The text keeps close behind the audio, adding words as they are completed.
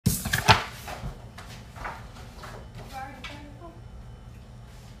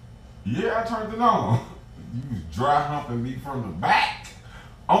Yeah, I turned it on. You was dry humping me from the back.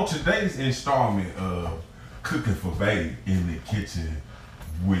 On today's installment of Cooking for Babe in the Kitchen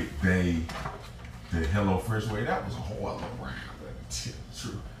with Dave, the Hello Fresh way, that was a whole round. Let me tell the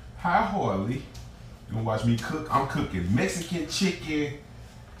truth. Hi, Harley. You gonna watch me cook? I'm cooking Mexican chicken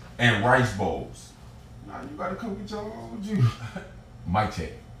and rice bowls. Now you gotta cook with your own juice. Mic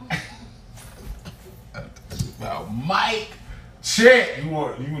check. About mic check. You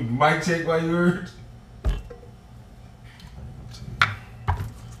want mic check while you heard?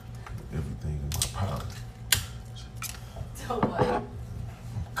 Everything in my power. So what? I'm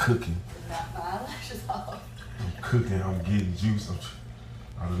cooking. Knock my eyelashes off. I'm cooking. I'm getting juice.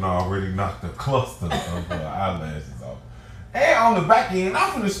 I don't know. I already knocked the cluster of her eyelashes off. And on the back end,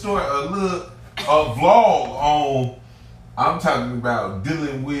 I'm gonna start a vlog on. I'm talking about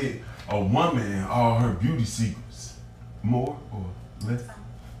dealing with a woman and all her beauty secrets. More or less?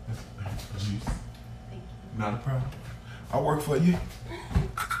 Juice. Thank you. Not a problem. I work for you.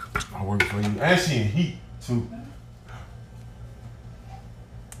 I work for you. And she in heat too.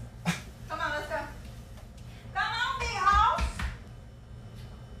 Come on, let's go. Come on, big house.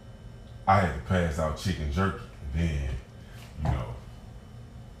 I had to pass out chicken jerky. And then, you know,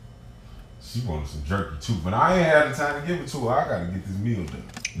 she wanted some jerky too. But I ain't had the time to give it to her. I gotta get this meal done.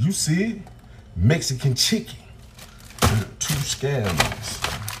 You see it? Mexican chicken. 2 scallions.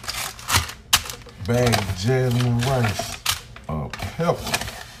 Bag of jasmine rice. A pepper.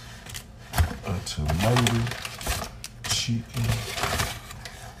 A tomato. Chicken.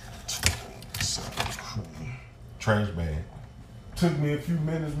 Sour cream. Trash bag. Took me a few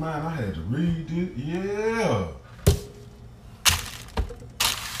minutes, man. I had to read it. Yeah.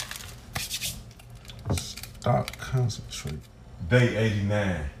 Stock concentrate. Day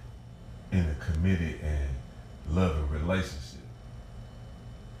 89 in a committed and loving relationship.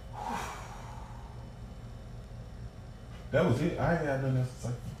 That was it. I ain't had nothing else to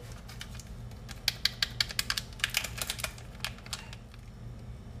say.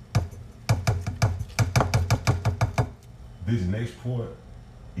 This next part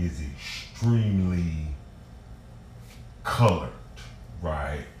is extremely colored,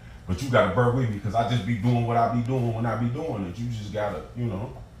 right? But you gotta bear with me because I just be doing what I be doing when I be doing it. You just gotta, you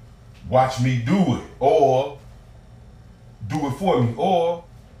know, watch me do it or do it for me or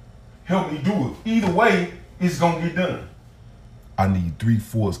help me do it. Either way, it's gonna get done. I need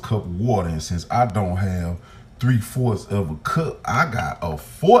 3/4 cup of water, and since I don't have 3/4 of a cup, I got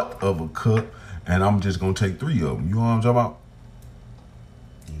 1/4 of a cup, and I'm just gonna take 3 of them. You know what I'm talking about?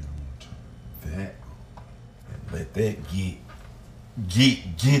 Yeah, I'm gonna turn that and let that get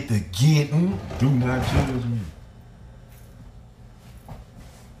the getting. Do not judge me.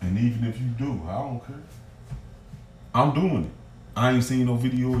 And even if you do, I don't care. I'm doing it. I ain't seen no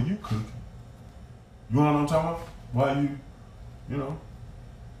video of you cooking. You know what I'm talking about? Why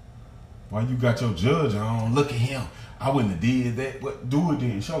why you got your judge on? Look at him. I wouldn't have did that. But do it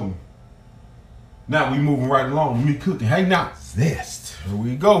then. Show me. Now we moving right along with me cooking. Hey now, zest. Here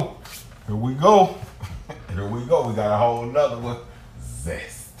we go. Here we go. Here we go. We got a whole nother one.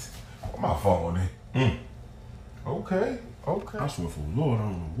 Zest. Where my phone in? Okay. Okay. I swear for the Lord, I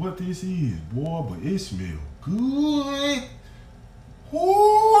don't know what this is, boy, but it smells good.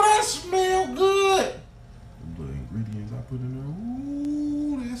 Ooh, that smell good. The ingredients I put in there,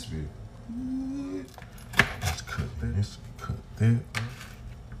 ooh, that smell good. Let's cut that. Let's cut that.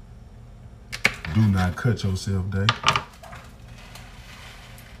 Do not cut yourself, Dave.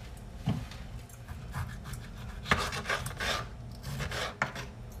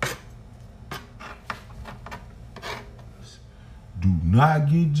 Do not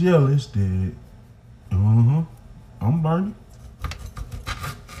get jealous that, I'm burning.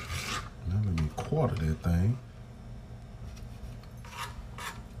 Now let me quarter that thing.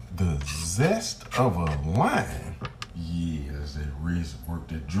 The zest of a lime. Yeah, that's that wrist. Work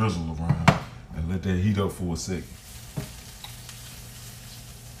that drizzle around and let that heat up for a second.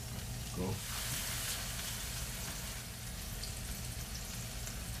 Go.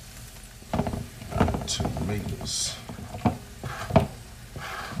 Tomatoes.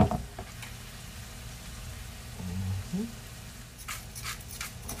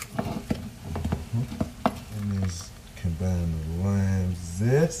 And then combine the lime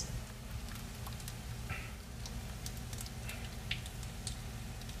zest.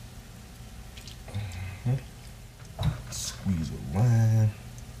 Squeeze a lime.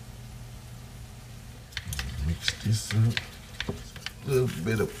 Mix this up. A little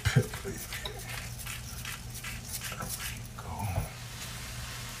bit of pepper. There we go.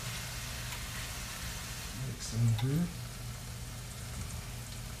 Mix in here.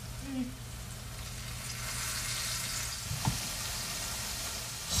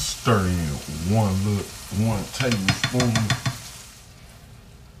 Stir in one tablespoon.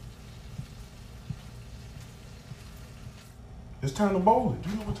 It's time to boil it. Do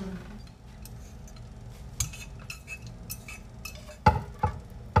you know what time it is?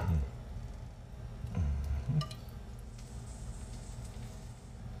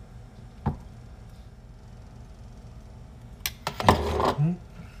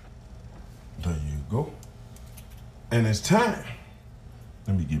 There you go. And it's time.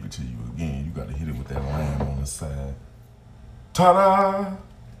 Let me give it to you again. You got to hit it with that lamb on the side. Ta-da!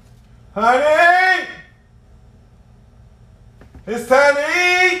 Honey! It's time to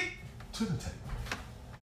eat! To the table.